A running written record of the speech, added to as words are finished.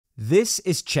This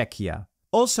is Czechia,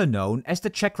 also known as the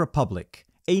Czech Republic,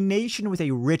 a nation with a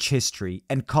rich history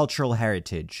and cultural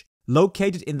heritage,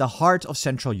 located in the heart of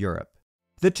Central Europe.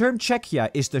 The term Czechia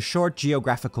is the short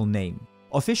geographical name,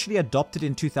 officially adopted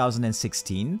in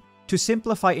 2016 to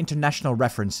simplify international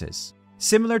references,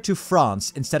 similar to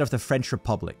France instead of the French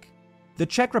Republic. The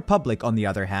Czech Republic, on the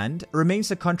other hand, remains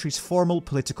the country's formal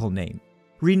political name.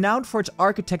 Renowned for its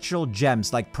architectural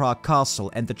gems like Prague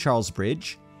Castle and the Charles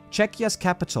Bridge, Czechia's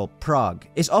capital, Prague,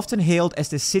 is often hailed as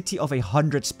the city of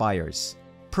 100 spires.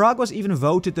 Prague was even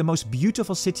voted the most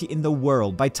beautiful city in the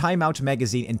world by Time Out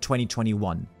magazine in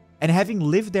 2021. And having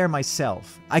lived there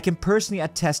myself, I can personally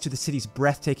attest to the city's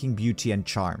breathtaking beauty and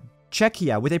charm.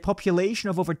 Czechia, with a population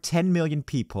of over 10 million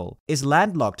people, is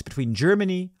landlocked between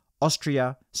Germany,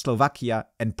 Austria, Slovakia,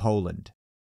 and Poland.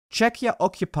 Czechia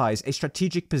occupies a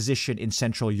strategic position in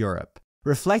Central Europe,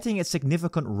 reflecting its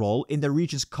significant role in the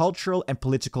region's cultural and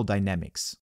political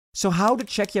dynamics. So how did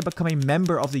Czechia become a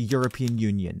member of the European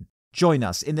Union? Join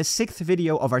us in the 6th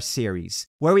video of our series,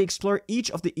 where we explore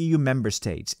each of the EU member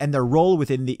states and their role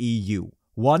within the EU,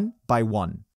 one by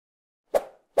one.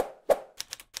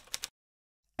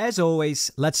 As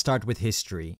always, let's start with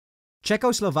history.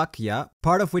 Czechoslovakia,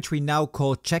 part of which we now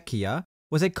call Czechia,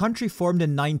 was a country formed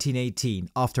in 1918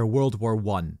 after World War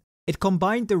I. It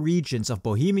combined the regions of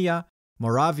Bohemia,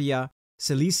 Moravia,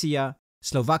 Silesia,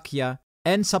 Slovakia,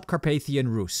 and Subcarpathian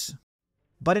Rus.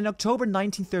 But in October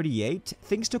 1938,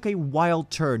 things took a wild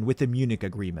turn with the Munich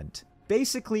Agreement.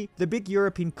 Basically, the big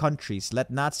European countries let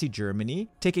Nazi Germany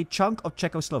take a chunk of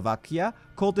Czechoslovakia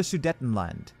called the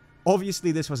Sudetenland.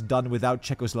 Obviously, this was done without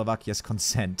Czechoslovakia's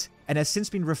consent, and has since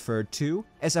been referred to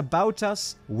as about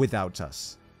us, without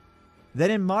us. Then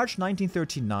in March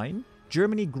 1939,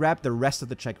 Germany grabbed the rest of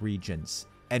the Czech regions,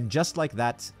 and just like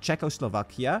that,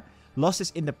 Czechoslovakia lost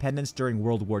its independence during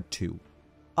World War II.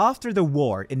 After the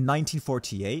war in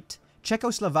 1948,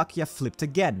 Czechoslovakia flipped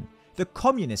again. The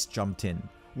communists jumped in,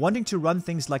 wanting to run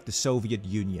things like the Soviet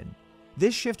Union.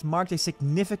 This shift marked a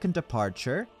significant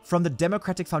departure from the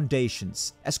democratic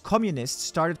foundations, as communists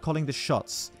started calling the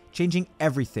shots, changing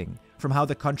everything from how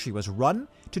the country was run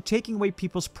to taking away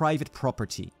people's private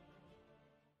property.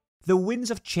 The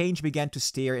winds of change began to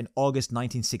steer in August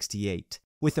 1968,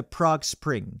 with the Prague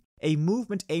Spring, a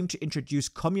movement aimed to introduce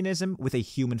communism with a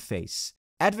human face,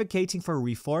 advocating for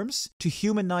reforms to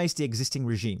humanize the existing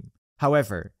regime.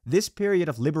 However, this period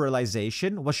of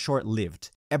liberalization was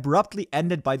short-lived, abruptly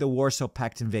ended by the Warsaw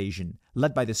Pact invasion,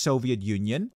 led by the Soviet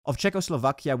Union, of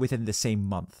Czechoslovakia within the same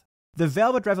month. The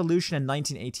Velvet Revolution in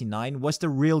 1989 was the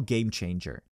real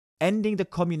game-changer, ending the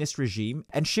communist regime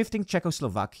and shifting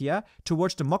Czechoslovakia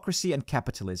towards democracy and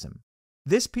capitalism.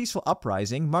 This peaceful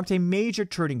uprising marked a major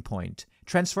turning point,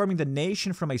 transforming the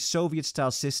nation from a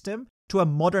Soviet-style system to a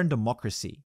modern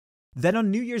democracy. Then on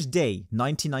New Year's Day,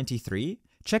 1993,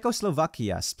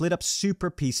 Czechoslovakia split up super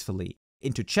peacefully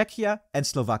into Czechia and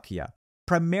Slovakia,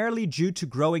 primarily due to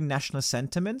growing national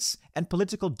sentiments and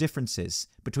political differences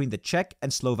between the Czech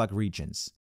and Slovak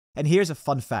regions. And here's a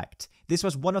fun fact, this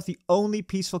was one of the only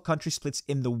peaceful country splits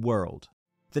in the world.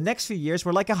 The next few years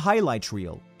were like a highlight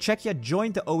reel. Czechia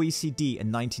joined the OECD in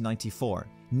 1994,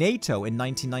 NATO in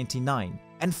 1999,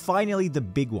 and finally the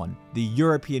big one, the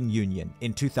European Union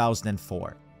in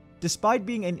 2004. Despite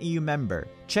being an EU member,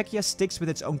 Czechia sticks with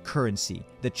its own currency,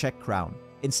 the Czech crown,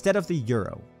 instead of the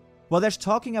euro. While there's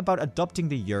talking about adopting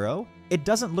the euro, it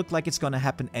doesn't look like it's gonna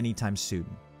happen anytime soon.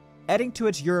 Adding to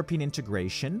its European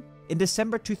integration, in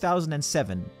December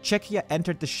 2007, Czechia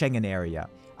entered the Schengen area,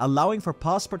 allowing for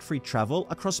passport-free travel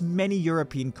across many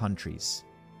European countries.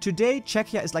 Today,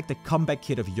 Czechia is like the comeback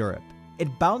kid of Europe.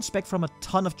 It bounced back from a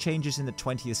ton of changes in the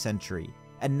 20th century,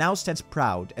 and now stands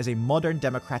proud as a modern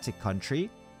democratic country,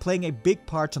 playing a big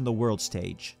part on the world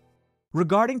stage.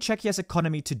 Regarding Czechia's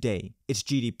economy today, its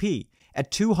GDP,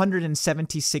 at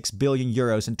 276 billion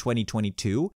euros in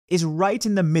 2022, is right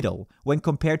in the middle when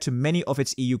compared to many of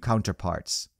its EU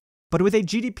counterparts. But with a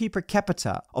GDP per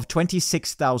capita of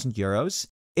 26,000 euros,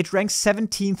 it ranks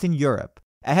 17th in Europe,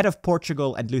 ahead of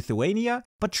Portugal and Lithuania,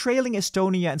 but trailing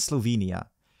Estonia and Slovenia.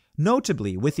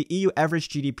 Notably, with the EU average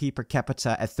GDP per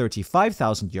capita at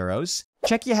 35,000 euros,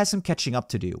 Czechia has some catching up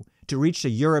to do to reach the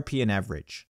European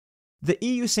average. The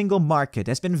EU single market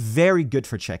has been very good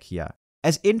for Czechia,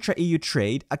 as intra-EU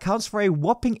trade accounts for a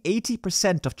whopping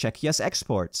 80% of Czechia's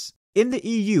exports. In the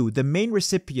EU, the main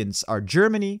recipients are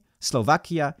Germany,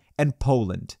 Slovakia, and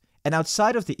Poland, and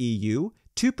outside of the EU,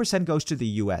 2% goes to the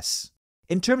US.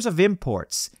 In terms of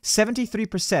imports,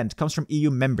 73% comes from EU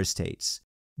member states.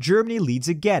 Germany leads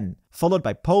again, followed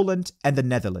by Poland and the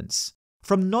Netherlands.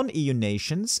 From non-EU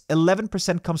nations,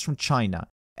 11% comes from China,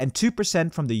 and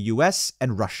 2% from the US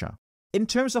and Russia. In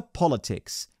terms of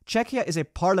politics, Czechia is a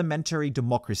parliamentary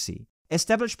democracy,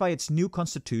 established by its new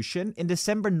constitution in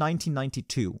December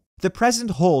 1992. The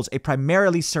president holds a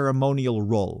primarily ceremonial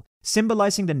role,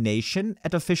 symbolizing the nation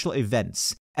at official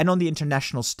events and on the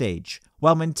international stage,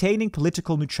 while maintaining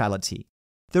political neutrality.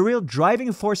 The real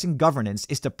driving force in governance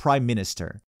is the prime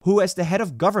minister, who as the head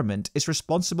of government is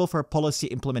responsible for policy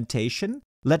implementation,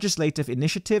 legislative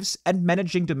initiatives, and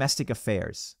managing domestic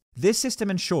affairs. This system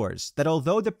ensures that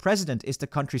although the president is the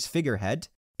country's figurehead,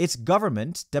 its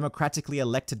government, democratically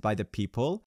elected by the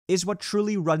people, is what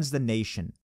truly runs the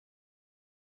nation.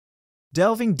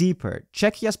 Delving deeper,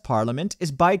 Czechia's parliament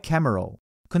is bicameral,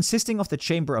 consisting of the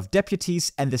Chamber of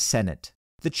Deputies and the Senate.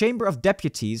 The Chamber of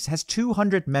Deputies has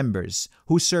 200 members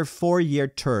who serve 4-year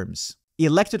terms,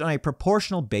 elected on a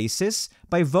proportional basis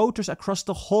by voters across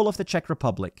the whole of the Czech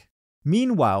Republic.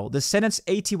 Meanwhile, the Senate's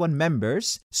 81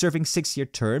 members, serving 6-year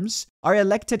terms, are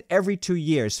elected every 2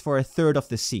 years for a third of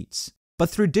the seats, but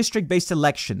through district-based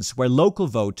elections where local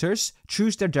voters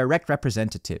choose their direct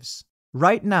representatives.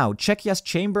 Right now, Czechia's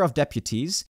Chamber of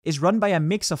Deputies is run by a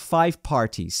mix of 5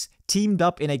 parties, teamed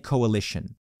up in a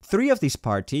coalition. 3 of these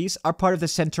parties are part of the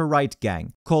center-right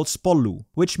gang, called Spolu,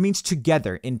 which means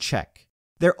together in Czech.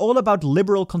 They're all about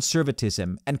liberal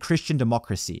conservatism and Christian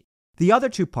democracy. The other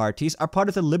 2 parties are part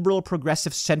of the liberal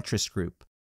progressive centrist group.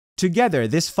 Together,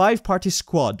 this 5-party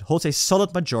squad holds a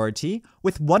solid majority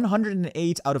with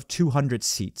 108 out of 200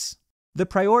 seats. The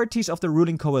priorities of the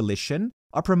ruling coalition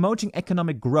are promoting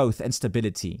economic growth and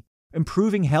stability,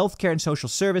 improving healthcare and social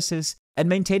services, and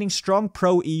maintaining strong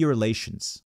pro-EU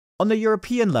relations. On the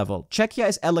European level, Czechia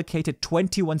is allocated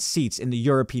 21 seats in the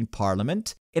European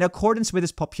Parliament in accordance with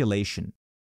its population.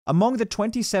 Among the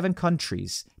 27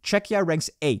 countries, Czechia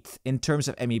ranks 8th in terms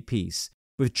of MEPs,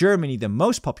 with Germany the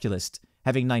most populous,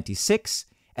 having 96,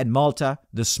 and Malta,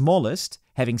 the smallest,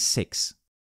 having 6.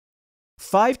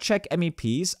 5 Czech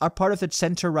MEPs are part of the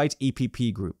center-right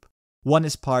EPP group. 1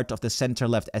 is part of the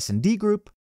center-left S&D group.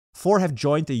 4 have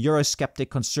joined the Eurosceptic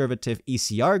conservative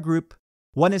ECR group.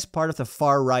 1 is part of the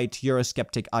far-right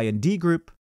Eurosceptic IND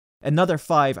group. Another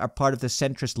 5 are part of the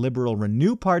centrist liberal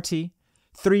Renew party.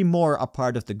 3 more are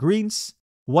part of the Greens.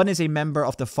 1 is a member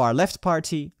of the far-left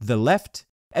party, the Left,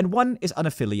 and 1 is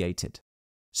unaffiliated.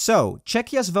 So,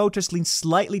 Czechia's voters lean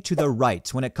slightly to the right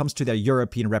when it comes to their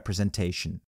European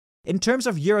representation. In terms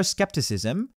of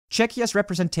Euroscepticism, Czechia's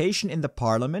representation in the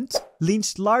parliament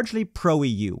leans largely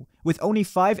pro-EU, with only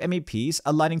 5 MEPs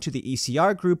aligning to the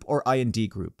ECR group or IND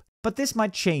group. But this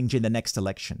might change in the next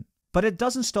election. But it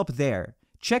doesn't stop there.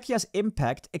 Czechia's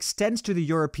impact extends to the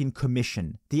European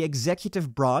Commission, the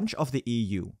executive branch of the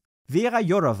EU. Věra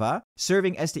Jourová,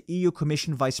 serving as the EU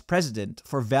Commission Vice President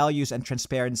for Values and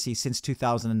Transparency since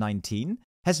 2019,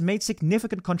 has made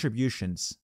significant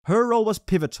contributions. Her role was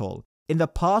pivotal in the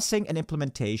passing and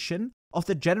implementation of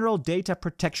the General Data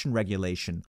Protection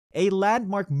Regulation, a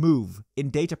landmark move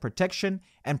in data protection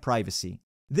and privacy.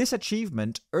 This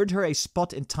achievement earned her a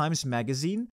spot in Times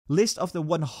Magazine list of the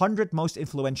 100 most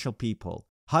influential people,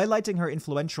 highlighting her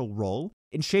influential role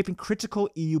in shaping critical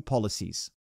EU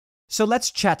policies. So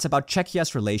let's chat about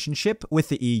Czechia's relationship with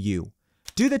the EU.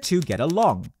 Do the two get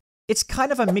along? It's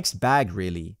kind of a mixed bag,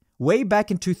 really. Way back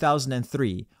in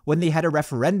 2003, when they had a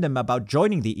referendum about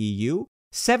joining the EU,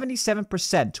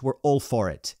 77% were all for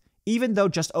it, even though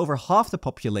just over half the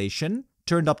population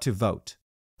turned up to vote.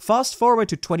 Fast forward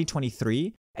to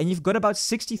 2023, and you've got about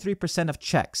 63% of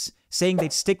Czechs saying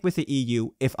they'd stick with the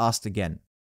EU if asked again.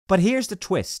 But here's the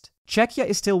twist. Czechia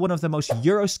is still one of the most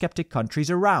Eurosceptic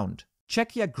countries around.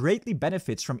 Czechia greatly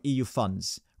benefits from EU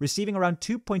funds, receiving around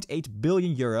 2.8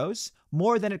 billion euros,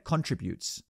 more than it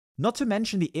contributes. Not to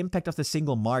mention the impact of the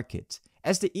single market,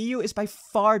 as the EU is by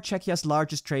far Czechia's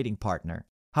largest trading partner.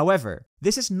 However,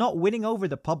 this is not winning over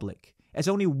the public, as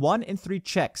only 1 in 3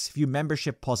 Czechs view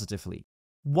membership positively.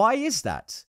 Why is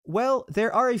that? Well,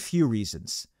 there are a few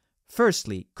reasons.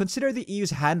 Firstly, consider the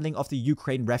EU's handling of the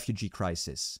Ukraine refugee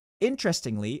crisis.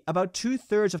 Interestingly, about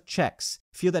 2/3 of Czechs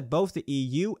feel that both the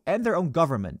EU and their own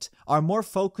government are more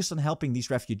focused on helping these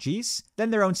refugees than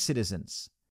their own citizens.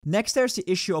 Next, there's the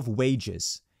issue of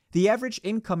wages. The average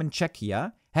income in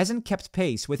Czechia hasn't kept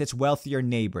pace with its wealthier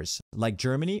neighbors, like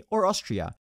Germany or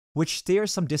Austria, which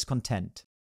steers some discontent.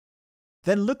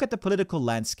 Then look at the political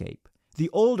landscape. The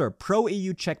older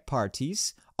pro-EU Czech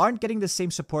parties aren't getting the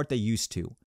same support they used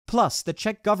to. Plus, the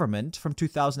Czech government from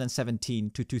 2017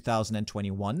 to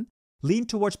 2021 leaned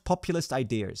towards populist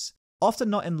ideas, often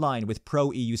not in line with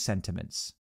pro-EU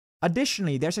sentiments.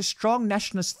 Additionally, there's a strong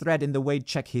nationalist thread in the way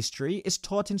Czech history is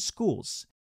taught in schools.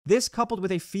 This, coupled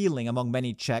with a feeling among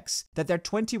many Czechs that their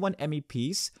 21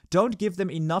 MEPs don't give them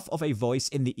enough of a voice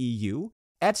in the EU,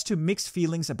 adds to mixed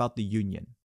feelings about the Union.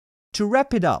 To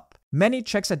wrap it up, many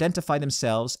Czechs identify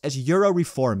themselves as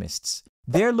Euro-reformists.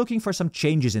 They're looking for some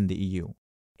changes in the EU.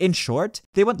 In short,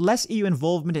 they want less EU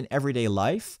involvement in everyday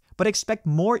life, but expect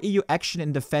more EU action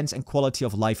in defense and quality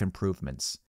of life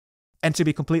improvements. And to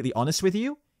be completely honest with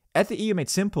you, at the EU Made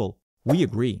Simple, we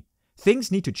agree.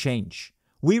 Things need to change.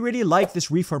 We really like this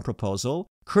reform proposal,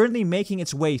 currently making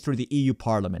its way through the EU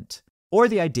Parliament, or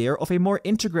the idea of a more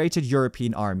integrated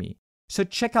European army. So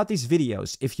check out these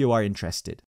videos if you are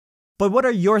interested. But what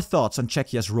are your thoughts on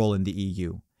Czechia's role in the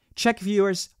EU? Czech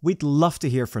viewers, we'd love to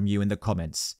hear from you in the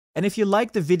comments. And if you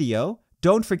liked the video,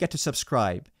 don't forget to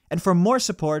subscribe. And for more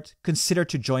support, consider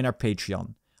to join our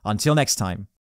Patreon. Until next time.